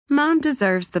Mom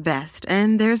deserves the best,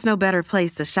 and there's no better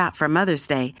place to shop for Mother's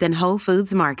Day than Whole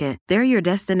Foods Market. They're your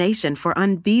destination for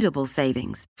unbeatable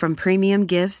savings, from premium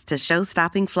gifts to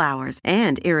show-stopping flowers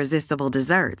and irresistible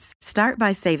desserts. Start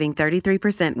by saving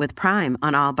 33% with Prime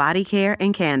on all body care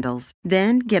and candles.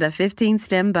 Then get a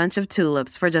 15-stem bunch of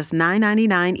tulips for just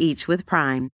 $9.99 each with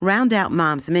Prime. Round out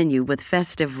Mom's menu with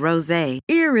festive rosé,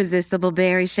 irresistible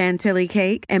berry chantilly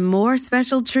cake, and more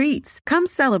special treats. Come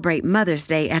celebrate Mother's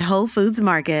Day at Whole Foods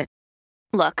Market.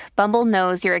 Look, Bumble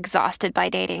knows you're exhausted by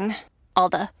dating. All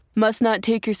the, must not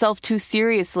take yourself too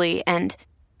seriously, and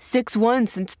 6'1"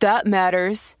 since that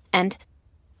matters. And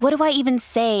what do I even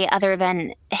say other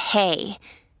than, hey?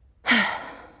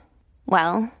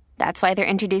 Well, that's why they're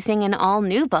introducing an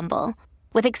all-new Bumble,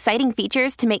 with exciting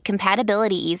features to make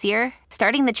compatibility easier,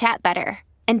 starting the chat better,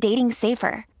 and dating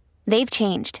safer. They've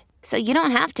changed, so you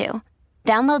don't have to.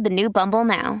 Download the new Bumble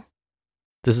now.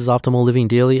 This is Optimal Living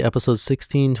Daily, episode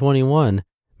 1621.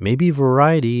 Maybe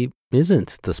variety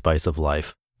isn't the spice of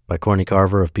life, by Courtney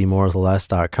Carver of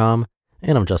BeMoreWithLess.com.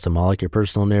 And I'm Justin Malik, your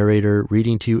personal narrator,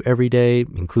 reading to you every day,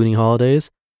 including holidays.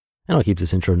 And I'll keep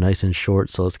this intro nice and short,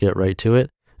 so let's get right to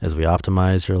it as we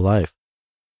optimize your life.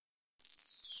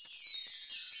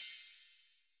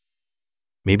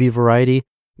 Maybe variety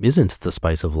isn't the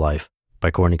spice of life, by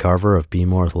Courtney Carver of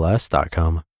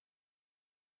BeMoreWithLess.com.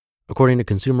 According to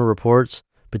Consumer Reports,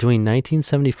 between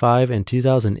 1975 and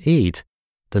 2008,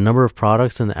 the number of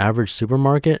products in the average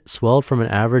supermarket swelled from an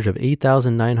average of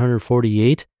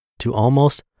 8,948 to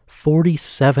almost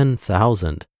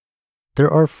 47,000. There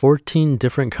are 14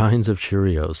 different kinds of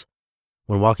Cheerios.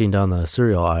 When walking down the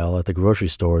cereal aisle at the grocery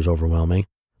store is overwhelming,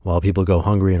 while people go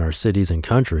hungry in our cities and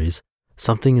countries,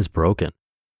 something is broken.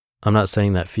 I'm not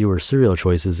saying that fewer cereal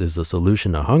choices is the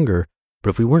solution to hunger,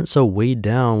 but if we weren't so weighed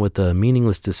down with the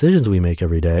meaningless decisions we make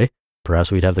every day,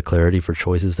 perhaps we'd have the clarity for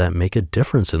choices that make a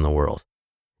difference in the world.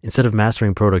 Instead of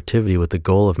mastering productivity with the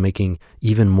goal of making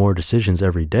even more decisions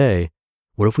every day,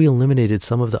 what if we eliminated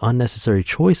some of the unnecessary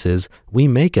choices we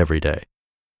make every day?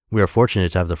 We are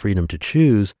fortunate to have the freedom to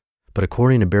choose, but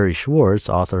according to Barry Schwartz,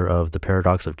 author of The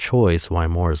Paradox of Choice, Why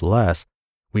More is Less,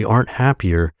 we aren't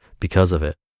happier because of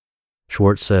it.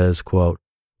 Schwartz says, quote,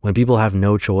 "When people have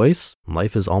no choice,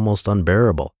 life is almost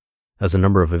unbearable. As the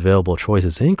number of available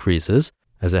choices increases,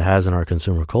 as it has in our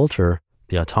consumer culture,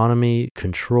 the autonomy,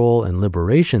 control, and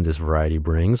liberation this variety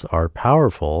brings are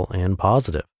powerful and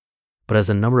positive. But as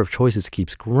the number of choices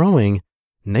keeps growing,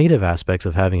 negative aspects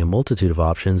of having a multitude of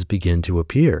options begin to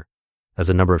appear. As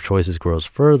the number of choices grows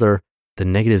further, the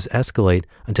negatives escalate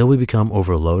until we become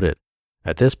overloaded.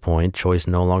 At this point, choice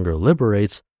no longer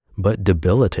liberates, but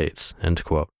debilitates," end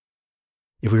quote.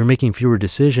 If we were making fewer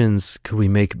decisions, could we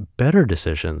make better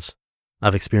decisions?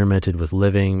 I've experimented with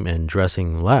living and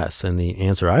dressing less, and the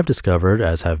answer I've discovered,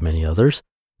 as have many others,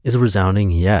 is a resounding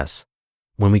yes.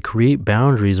 When we create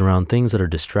boundaries around things that are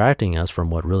distracting us from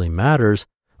what really matters,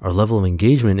 our level of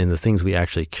engagement in the things we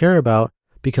actually care about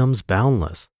becomes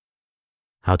boundless.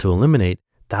 How to eliminate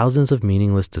thousands of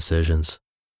meaningless decisions.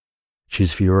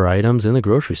 Choose fewer items in the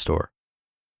grocery store.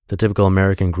 The typical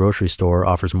American grocery store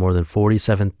offers more than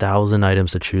 47,000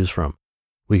 items to choose from.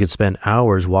 We could spend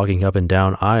hours walking up and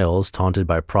down aisles taunted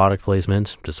by product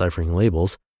placement, deciphering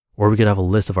labels, or we could have a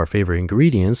list of our favorite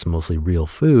ingredients, mostly real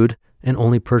food, and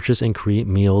only purchase and create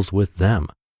meals with them.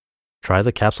 Try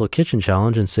the Capsule Kitchen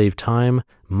Challenge and save time,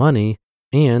 money,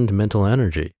 and mental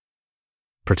energy.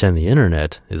 Pretend the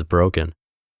internet is broken.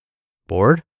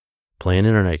 Bored? Play an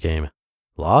internet game.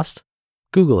 Lost?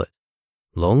 Google it.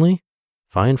 Lonely?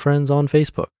 Find friends on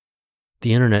Facebook.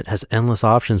 The internet has endless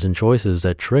options and choices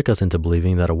that trick us into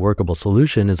believing that a workable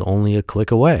solution is only a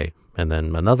click away, and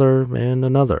then another and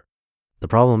another. The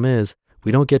problem is,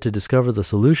 we don't get to discover the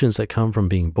solutions that come from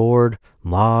being bored,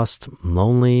 lost,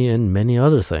 lonely, and many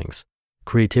other things.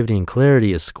 Creativity and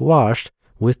clarity is squashed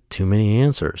with too many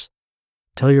answers.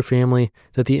 Tell your family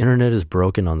that the internet is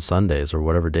broken on Sundays or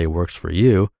whatever day works for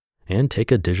you, and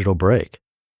take a digital break.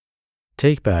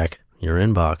 Take back your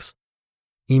inbox.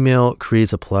 Email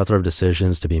creates a plethora of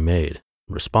decisions to be made.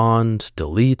 Respond,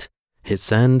 delete, hit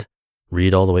send,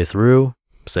 read all the way through,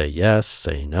 say yes,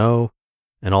 say no,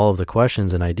 and all of the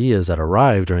questions and ideas that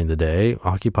arrive during the day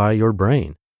occupy your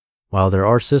brain. While there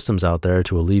are systems out there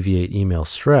to alleviate email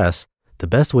stress, the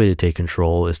best way to take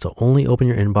control is to only open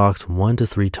your inbox 1 to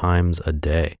 3 times a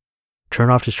day. Turn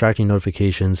off distracting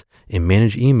notifications and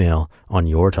manage email on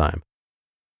your time.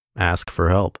 Ask for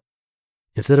help.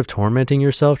 Instead of tormenting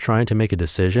yourself trying to make a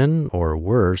decision, or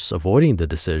worse, avoiding the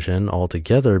decision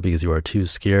altogether because you are too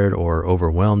scared or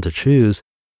overwhelmed to choose,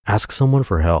 ask someone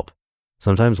for help.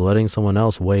 Sometimes letting someone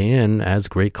else weigh in adds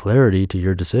great clarity to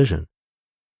your decision.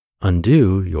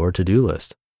 Undo your to-do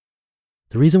list.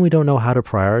 The reason we don't know how to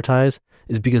prioritize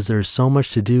is because there's so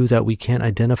much to do that we can't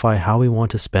identify how we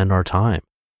want to spend our time.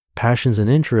 Passions and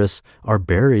interests are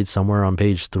buried somewhere on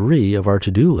page 3 of our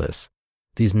to-do list.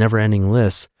 These never-ending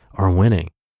lists are winning.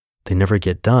 They never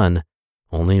get done,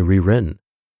 only rewritten.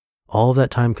 All of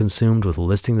that time consumed with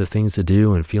listing the things to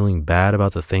do and feeling bad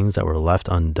about the things that were left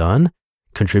undone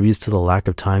contributes to the lack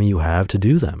of time you have to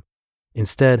do them.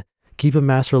 Instead, keep a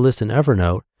master list in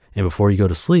Evernote, and before you go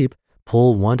to sleep,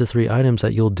 pull 1 to 3 items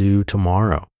that you'll do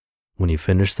tomorrow. When you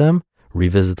finish them,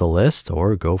 revisit the list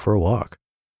or go for a walk.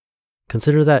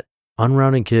 Consider that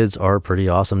unrounding kids are pretty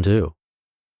awesome too.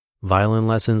 Violin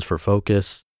lessons for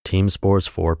focus, team sports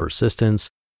for persistence,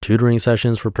 tutoring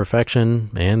sessions for perfection,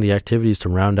 and the activities to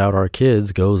round out our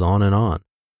kids goes on and on.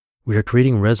 We are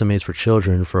creating resumes for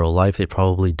children for a life they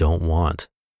probably don't want.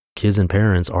 Kids and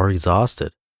parents are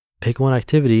exhausted. Pick one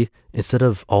activity instead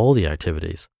of all the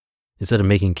activities. Instead of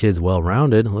making kids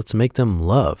well-rounded, let's make them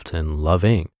loved and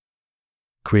loving.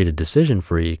 Create a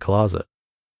decision-free closet.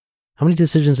 How many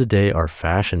decisions a day are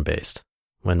fashion-based?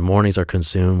 When mornings are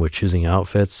consumed with choosing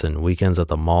outfits and weekends at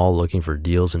the mall looking for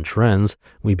deals and trends,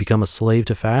 we become a slave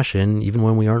to fashion even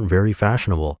when we aren't very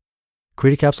fashionable.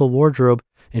 Create a capsule wardrobe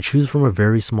and choose from a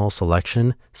very small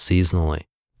selection seasonally.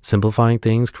 Simplifying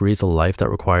things creates a life that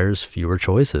requires fewer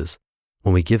choices.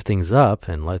 When we give things up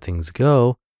and let things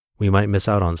go, we might miss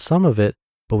out on some of it,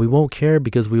 but we won't care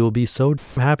because we will be so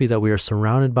happy that we are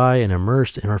surrounded by and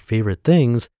immersed in our favorite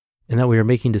things, and that we are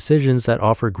making decisions that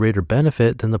offer greater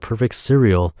benefit than the perfect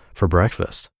cereal for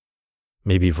breakfast.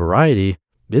 Maybe variety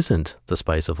isn't the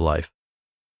spice of life.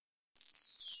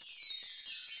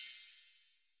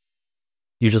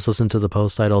 You just listened to the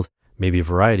post titled, Maybe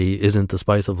Variety Isn't the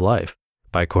Spice of Life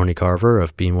by Courtney Carver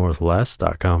of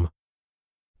BeMoreWithLess.com.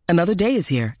 Another day is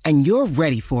here, and you're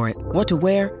ready for it. What to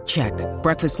wear? Check.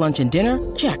 Breakfast, lunch, and dinner?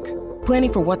 Check.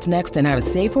 Planning for what's next and how to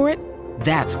save for it?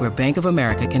 That's where Bank of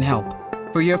America can help.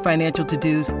 For your financial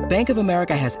to-dos, Bank of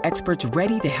America has experts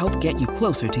ready to help get you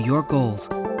closer to your goals.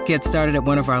 Get started at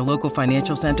one of our local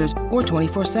financial centers or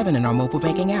 24/7 in our mobile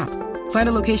banking app. Find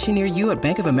a location near you at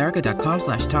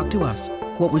bankofamerica.com/talktous.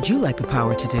 What would you like the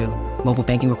power to do? Mobile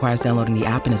banking requires downloading the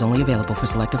app and is only available for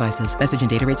select devices. Message and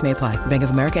data rates may apply. Bank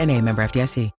of America N.A., member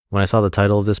FDIC. When I saw the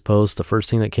title of this post, the first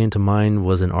thing that came to mind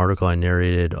was an article I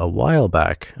narrated a while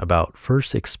back about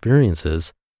first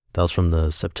experiences. That was from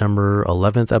the September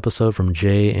 11th episode from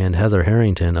Jay and Heather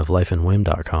Harrington of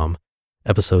lifeandwhim.com,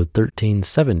 episode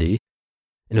 1370.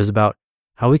 And it was about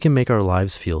how we can make our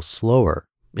lives feel slower,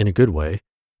 in a good way,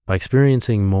 by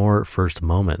experiencing more first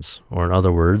moments, or in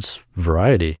other words,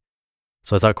 variety.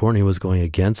 So I thought Courtney was going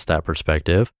against that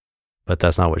perspective, but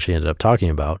that's not what she ended up talking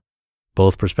about.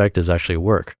 Both perspectives actually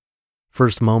work.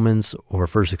 First moments or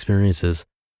first experiences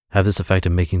have this effect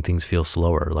of making things feel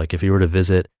slower. Like if you were to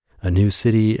visit a new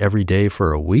city every day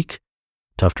for a week,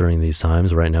 tough during these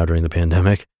times right now during the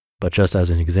pandemic, but just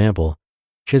as an example,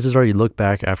 chances are you'd look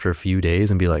back after a few days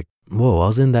and be like, whoa, I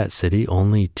was in that city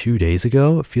only 2 days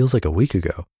ago? It feels like a week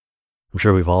ago. I'm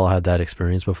sure we've all had that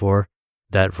experience before.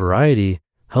 That variety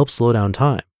helps slow down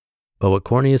time. But what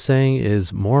Courtney is saying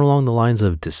is more along the lines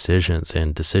of decisions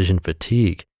and decision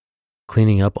fatigue.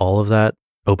 Cleaning up all of that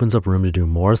opens up room to do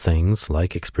more things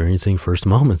like experiencing first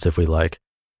moments if we like.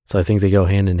 So I think they go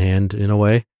hand in hand in a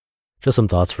way. Just some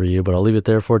thoughts for you, but I'll leave it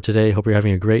there for today. Hope you're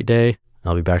having a great day.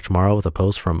 I'll be back tomorrow with a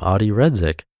post from Adi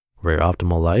Redzik, where your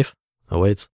optimal life awaits.